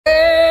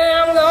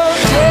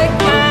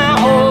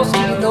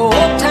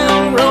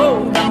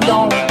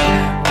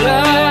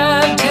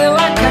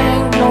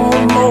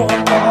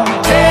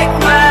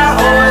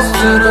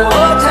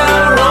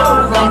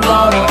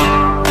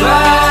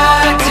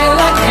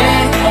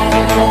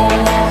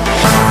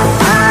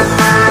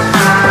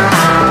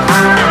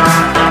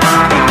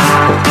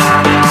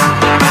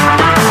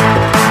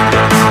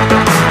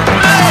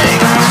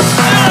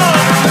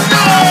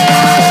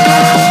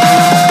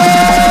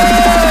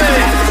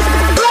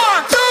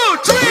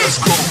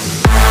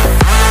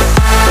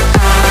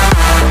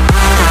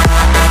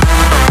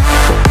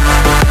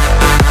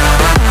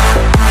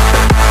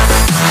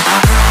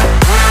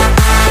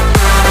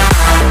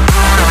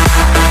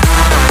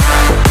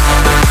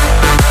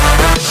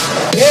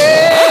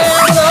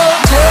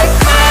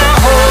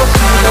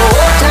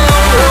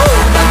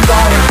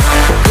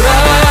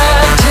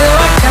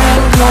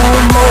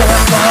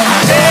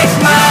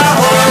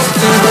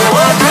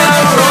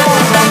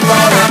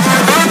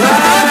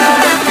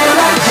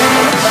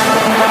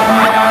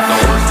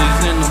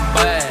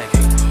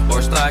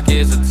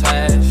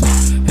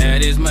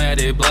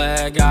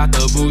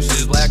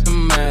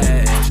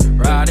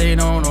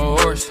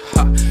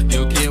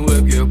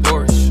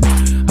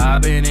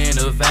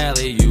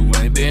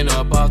ain't been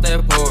up off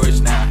that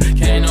porch now.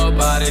 Can't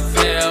nobody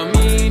tell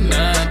me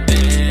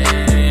nothing.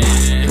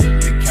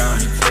 You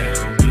can't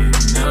tell me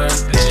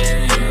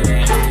nothing.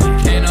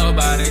 Can't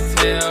nobody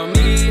tell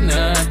me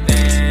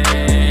nothing.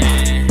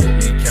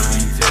 You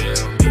can't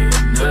tell me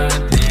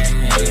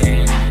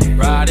nothing.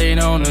 Riding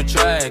on the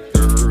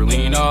tractor,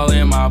 lean all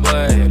in my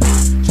blood.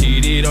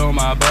 Cheated on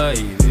my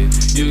baby,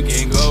 you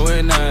can go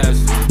and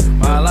ask her.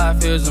 My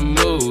life is a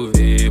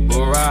movie,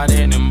 bull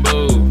riding in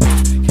boots.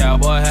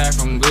 Cowboy hat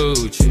from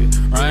Gucci,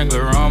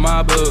 Wrangler on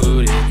my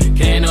booty.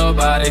 Can't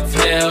nobody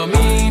tell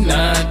me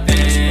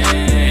nothing.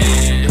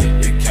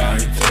 You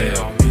can't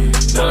tell me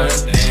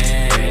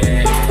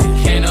nothing.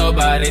 Can't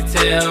nobody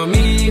tell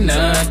me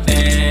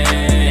nothing.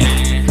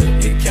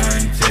 You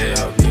can't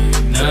tell me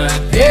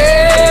nothing.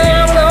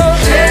 Yeah, I'm gonna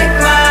take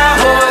my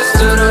horse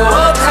to the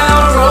old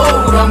town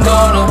road. I'm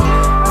gonna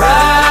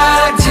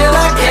ride till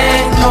I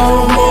can't no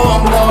more.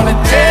 I'm gonna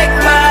take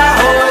my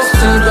horse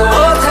to the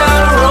old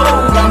town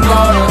road. I'm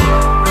gonna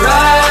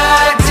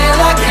ride till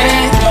I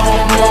can't no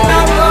more.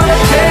 I'm gonna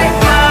take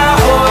my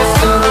horse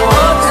to the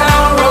old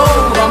town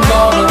road. I'm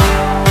gonna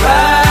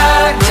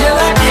ride till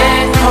I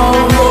can't no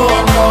more.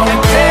 I'm gonna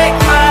take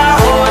my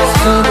horse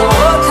to the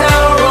old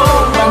town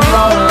road. I'm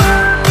gonna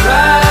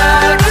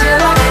ride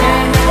till I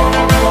can't no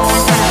more.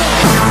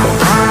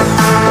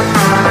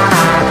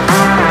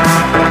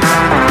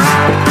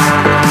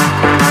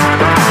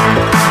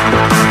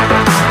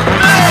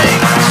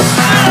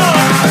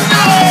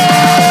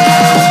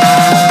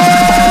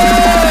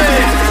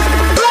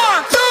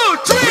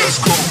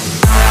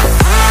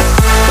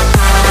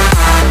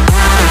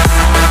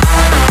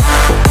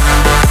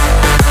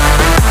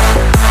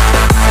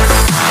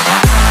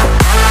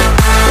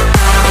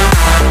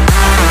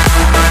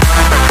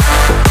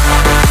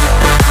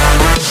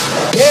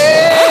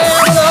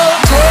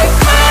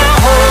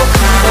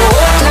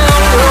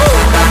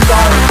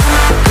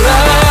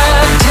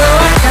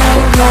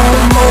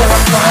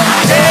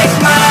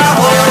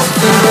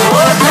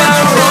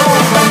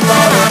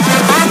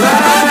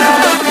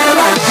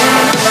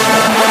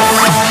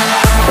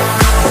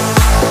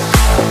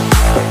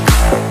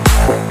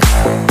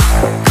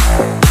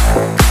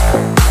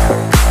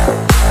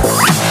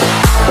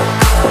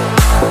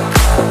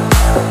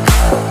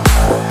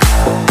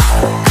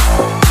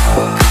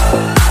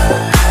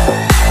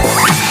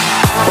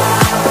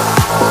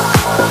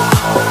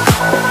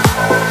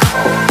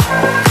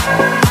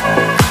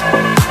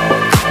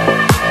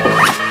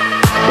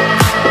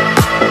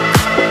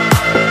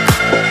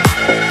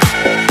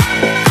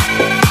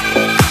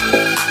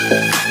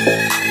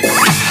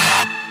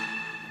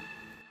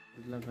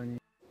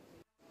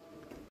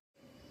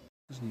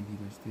 Też nie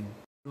widać, ty.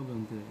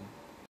 Robią tyle.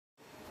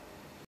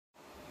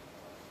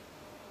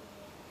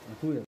 A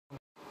tu jest.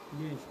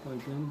 Gdzie jest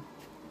pojdziemy?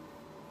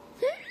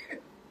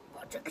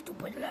 Poczekaj tu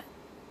bydle.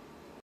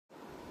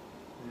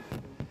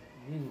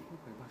 Nie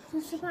pukaj, patrz.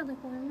 To przypadek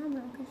powiem,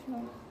 dobra, jakaś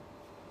nowa.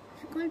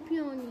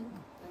 Skorpionik.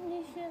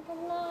 Nie się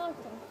tam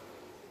lata.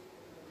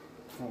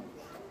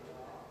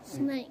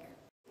 Snake.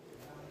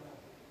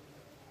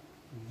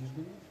 Widzisz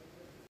go?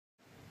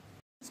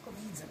 Wszystko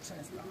widzę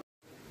przez to.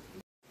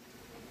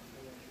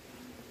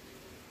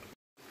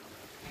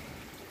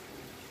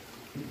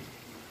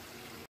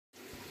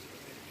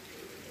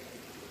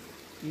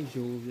 I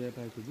żółwie,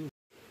 tak to dużo.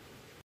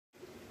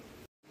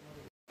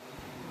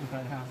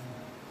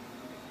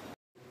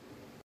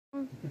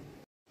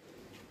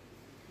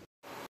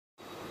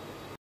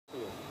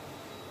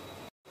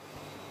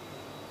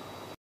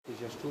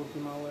 Jakieś jaszczurki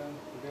małe,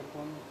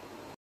 wiepłon.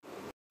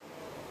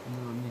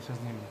 No, mniejsza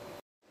z niemi.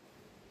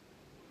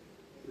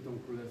 Pytą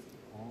królewski.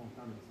 O,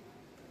 tam jest.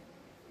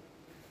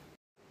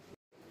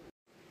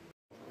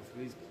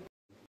 Australijski.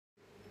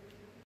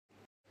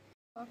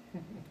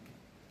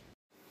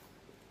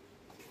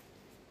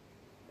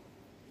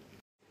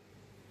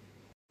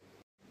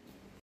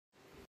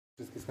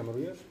 Wszystkie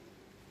skamerujesz?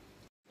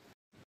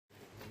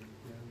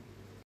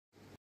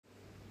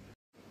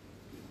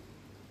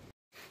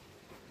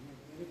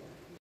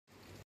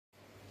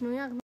 No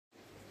jak